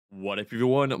What up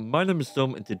everyone, my name is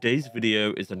Tom and today's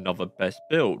video is another best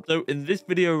build. So in this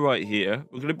video right here,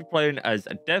 we're going to be playing as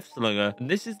a Death Slinger,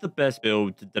 and this is the best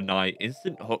build to deny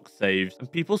instant hook saves and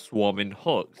people swarming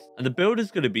hooks. And the build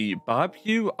is going to be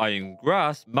Barbecue, Iron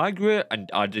Grass, Migrate and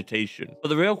Agitation. But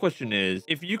the real question is,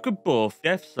 if you could buff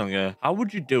Death Slinger, how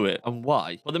would you do it and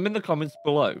why? Put them in the comments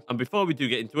below. And before we do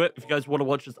get into it, if you guys want to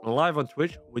watch us live on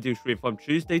Twitch, we do stream from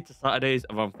Tuesday to Saturdays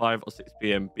around 5 or 6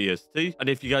 p.m. BST. And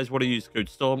if you guys want to use code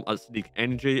STORM at Sneak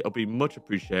Energy, it'll be much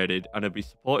appreciated and it'll be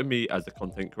supporting me as a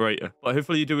content creator. But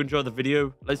hopefully you do enjoy the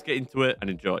video. Let's get into it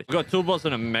and enjoy. We've got toolbox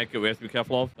and a mech we have to be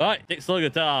careful of. All right, Death Slinger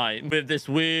time with this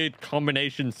weird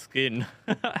combination skin.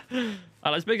 All right,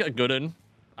 let's make it a good one.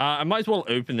 I might as well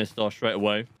open this door straight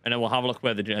away and then we'll have a look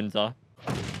where the gens are.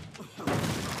 So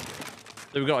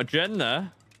we've got a gen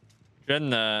there,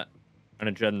 and a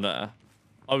gen there.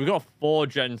 Oh, we've got 4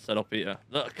 gens set up here.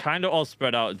 They're kind of all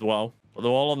spread out as well, but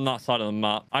they're all on that side of the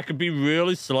map. I could be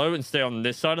really slow and stay on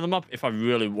this side of the map if I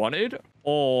really wanted,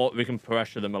 or we can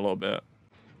pressure them a little bit.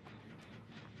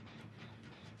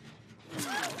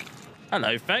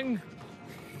 Hello, Feng.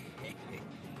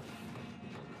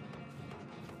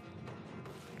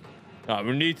 Alright,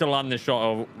 we need to land this shot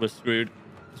or we're screwed.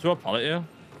 Is there a pallet here?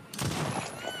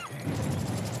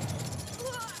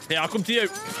 Yeah, I'll come to you.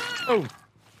 Oh.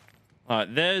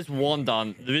 Alright, there's one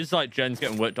done. There is like gens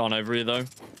getting worked on over here though.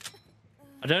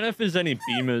 I don't know if there's any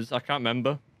beamers. I can't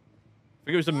remember. I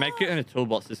think it was a medkit and a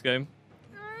toolbox this game.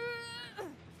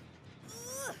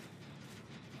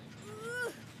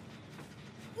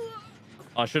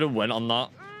 I should have went on that.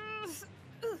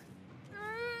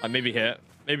 Like maybe hit.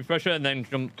 Maybe pressure and then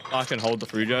jump back and hold the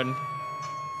free gen.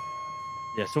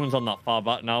 Yeah, someone's on that far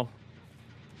back now.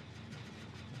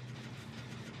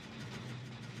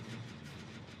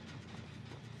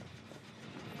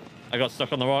 I got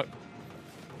stuck on the rock.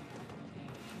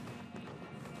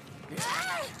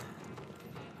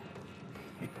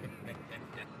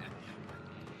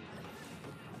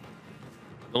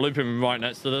 They're looping right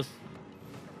next to this.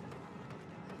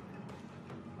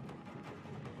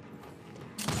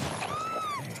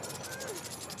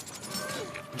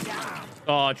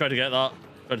 Oh, I tried to get that.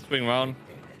 Tried to swing around.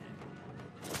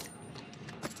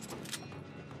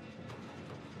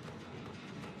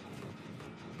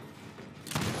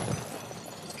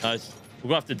 Nice. We'll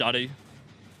go after Daddy.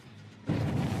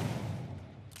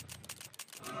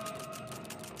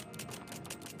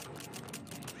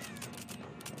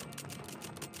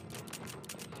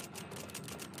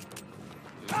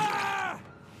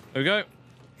 There we go.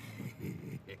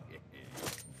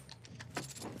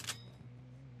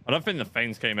 I don't think the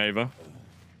Fangs came over.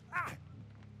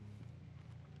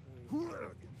 A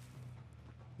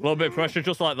little bit of pressure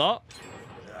just like that. All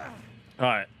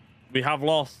right. We have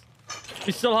lost.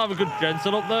 We still have a good gen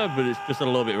set up there, but it's just a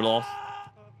little bit lost.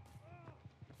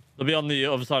 They'll be on the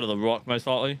other side of the rock, most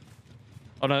likely.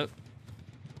 Oh, no.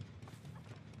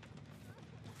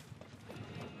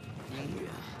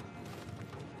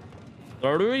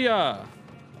 TATARIU.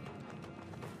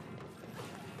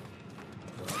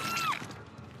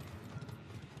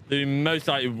 The most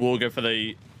likely will go for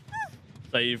the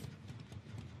save.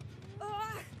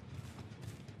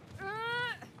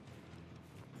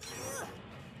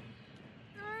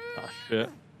 Oh, shit.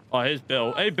 Oh, here's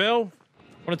Bill. Hey, Bill.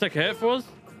 Want to take a hit for us?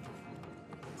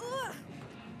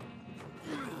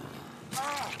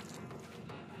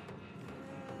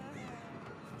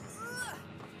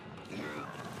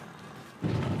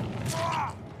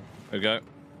 There we go.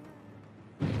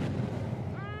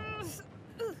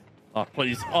 Oh,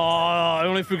 please. Oh, I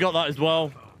only forgot that as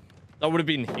well. That would have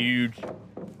been huge.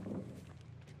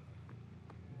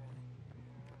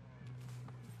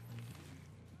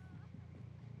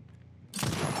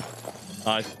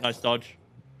 Nice. Nice dodge.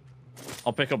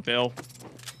 I'll pick up Bill.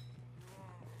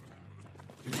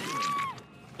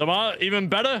 Come on, even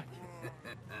better.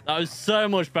 That was so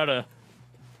much better.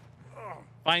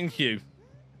 Thank you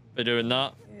for doing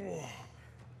that.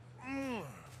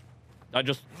 I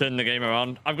just turned the game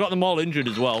around. I've got them all injured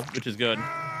as well, which is good.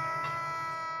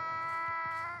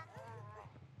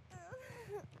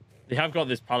 They have got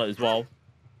this pallet as well.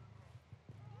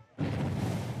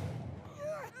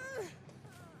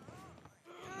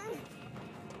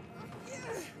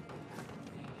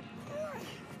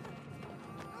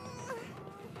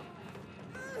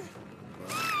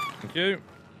 Thank you.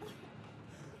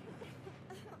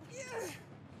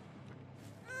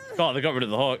 God, they got rid of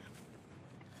the hook.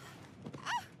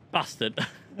 Bastard.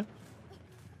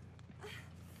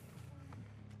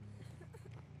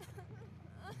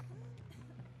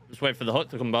 Just wait for the hook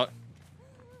to come back.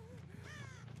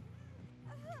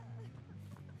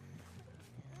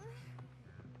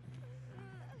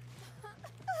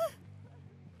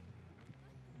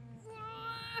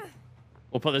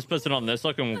 We'll put this person on this, so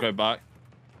I can go back.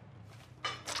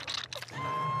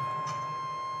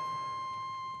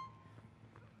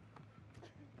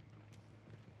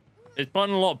 It's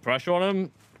putting a lot of pressure on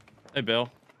him. Hey, Bill.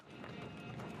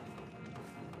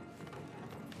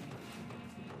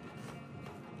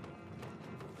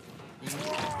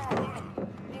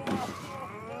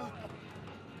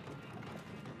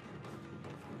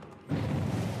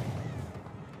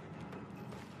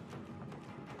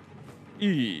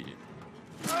 E.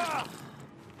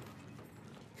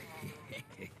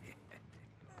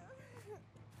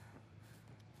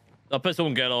 That person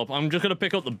won't get up. I'm just going to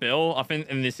pick up the bill. I think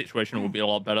in this situation it will be a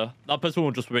lot better. That person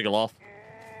will just wiggle off.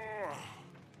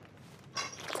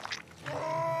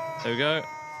 There we go.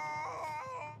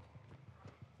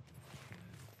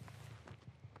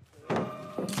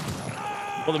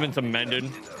 Put them into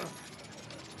mending.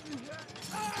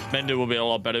 Mending will be a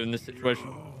lot better in this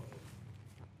situation.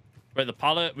 Wait, the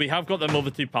pallet. We have got them other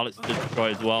 2 pallets to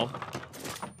destroy as well.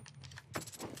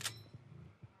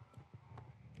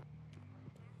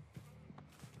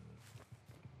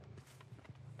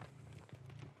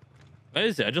 Where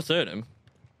is it? I just heard him.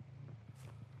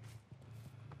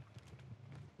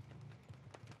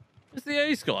 Where's the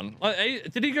ace gone?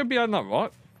 Like, did he go behind that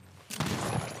rock?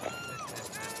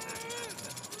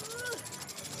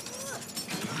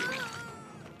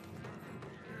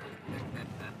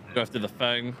 Go after the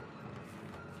fang.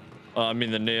 I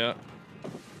mean the near.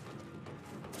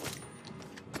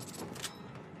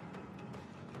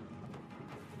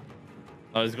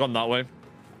 Oh, he's gone that way.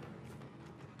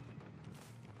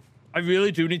 I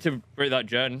really do need to break that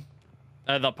gen.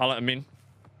 That pallet, I mean.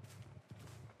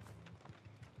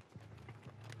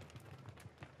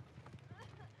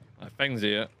 Fang's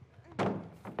here.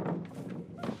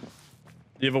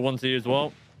 The other one's here as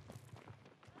well.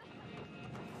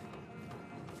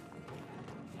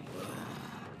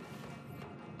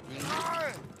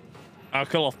 I'll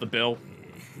kill off the bill.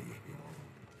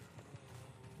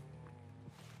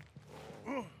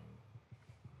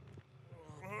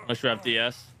 I should have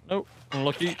DS. Nope,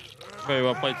 unlucky. Very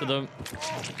well played to them.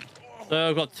 So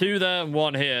I've got 2 there and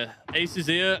 1 here. Ace is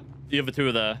here. The other 2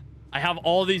 are there. I have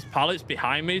all these pallets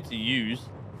behind me to use,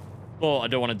 but I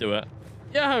don't want to do it.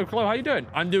 Yeah, Chloe, how you doing?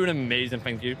 I'm doing amazing,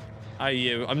 thank you. How are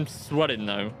you? I'm sweating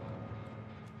though.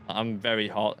 I'm very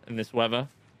hot in this weather.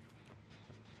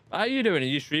 How are you doing? Are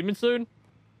you streaming soon?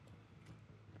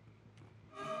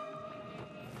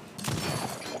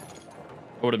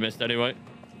 I would have missed anyway.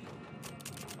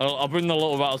 I'll bring the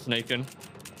little rattlesnake in.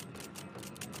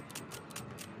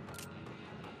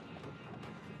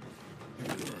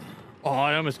 Oh,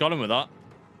 I almost got him with that.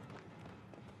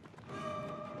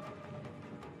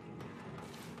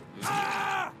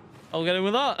 I'll get him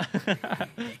with that.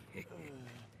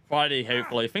 Friday,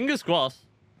 hopefully. Fingers crossed.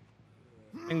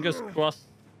 Fingers crossed.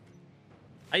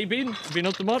 How you been? You been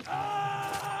up to much?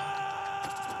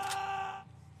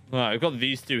 Alright, I've got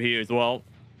these 2 here as well.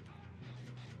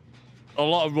 A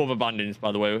lot of rubber bandings,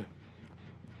 by the way.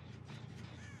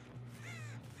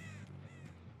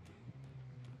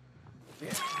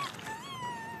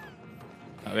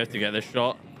 We have to get this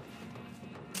shot.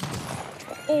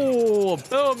 Oh,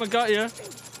 boom, I got you.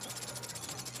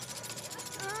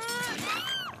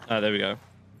 Oh, there we go.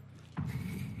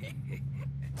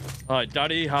 All right,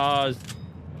 Daddy has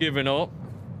given up.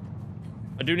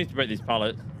 I do need to break these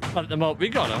pallets. Plant them up. We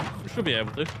got them. We should be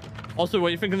able to. Also, what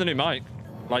do you think of the new mic?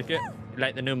 Like it? You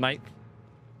like the new mic?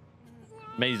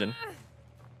 Amazing.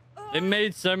 They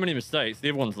made so many mistakes. The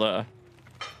other one's there.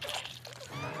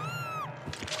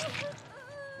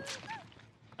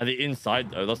 Are they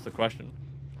inside, though? That's the question.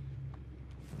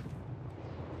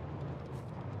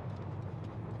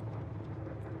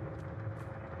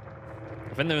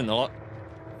 I think they're in the lot.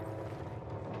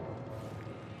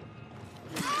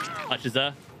 Hatch is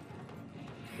there.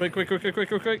 Quick, quick, quick, quick, quick,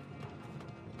 quick, quick.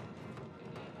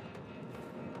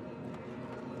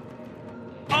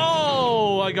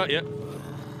 Oh, I got you.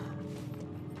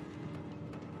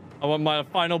 I want my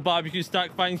final barbecue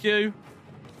stack, thank you.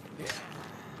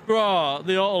 Bruh,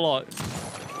 the auto lock.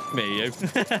 Me, you.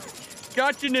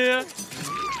 Got you near.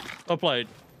 I played.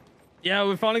 Yeah,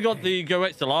 we finally got the Go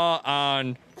XLR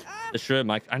and the Shure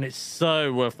mic, and it's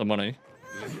so worth the money.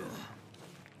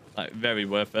 Like, very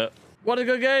worth it. What a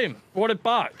good game. Brought it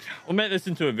back. We'll make this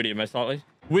into a video, most likely.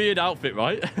 Weird outfit,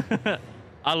 right?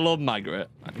 I love Margaret.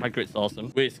 Margaret's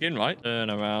awesome. Weird skin, right? Turn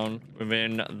around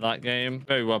within that game.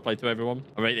 Very well played to everyone.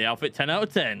 I rate the outfit 10 out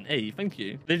of 10. Hey, thank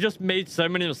you. They just made so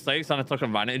many mistakes and I took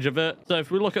advantage of it. So if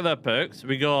we look at their perks,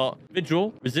 we got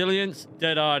Vigil, Resilience,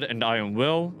 Dead-Eyed, and Iron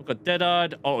Will. We've got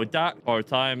Dead-Eyed, Auto DAC, Borrow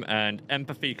Time, and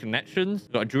Empathy Connections.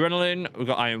 We've got Adrenaline, we've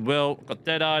got Iron Will, we've got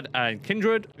Dead-Eyed and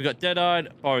Kindred. We've got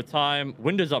Dead-Eyed, Borrow Time,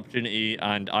 Windows Opportunity,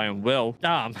 and Iron Will.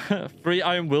 Damn, 3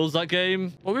 Iron Wills that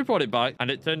game. Well, we brought it back and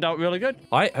it turned out really good.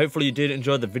 All right, hopefully you did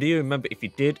enjoy the video. Remember, if you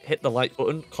did, hit the like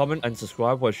button, comment, and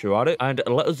subscribe whilst you're at it, and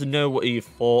let us know what you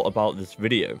thought about this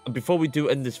video. And before we do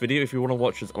end this video, if you want to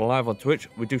watch us live on Twitch,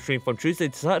 we do stream from Tuesday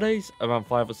to Saturdays around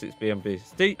 5 or 6 p.m.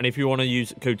 BST. And if you want to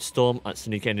use code STORM at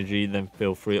Sneak Energy, then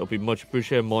feel free. It'll be much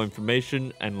appreciated. More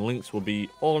information and links will be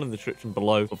all in the description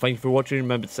below. But thank you for watching.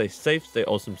 Remember to stay safe, stay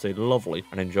awesome, stay lovely,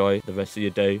 and enjoy the rest of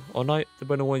your day or night,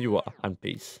 depending on where you are. And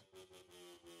peace.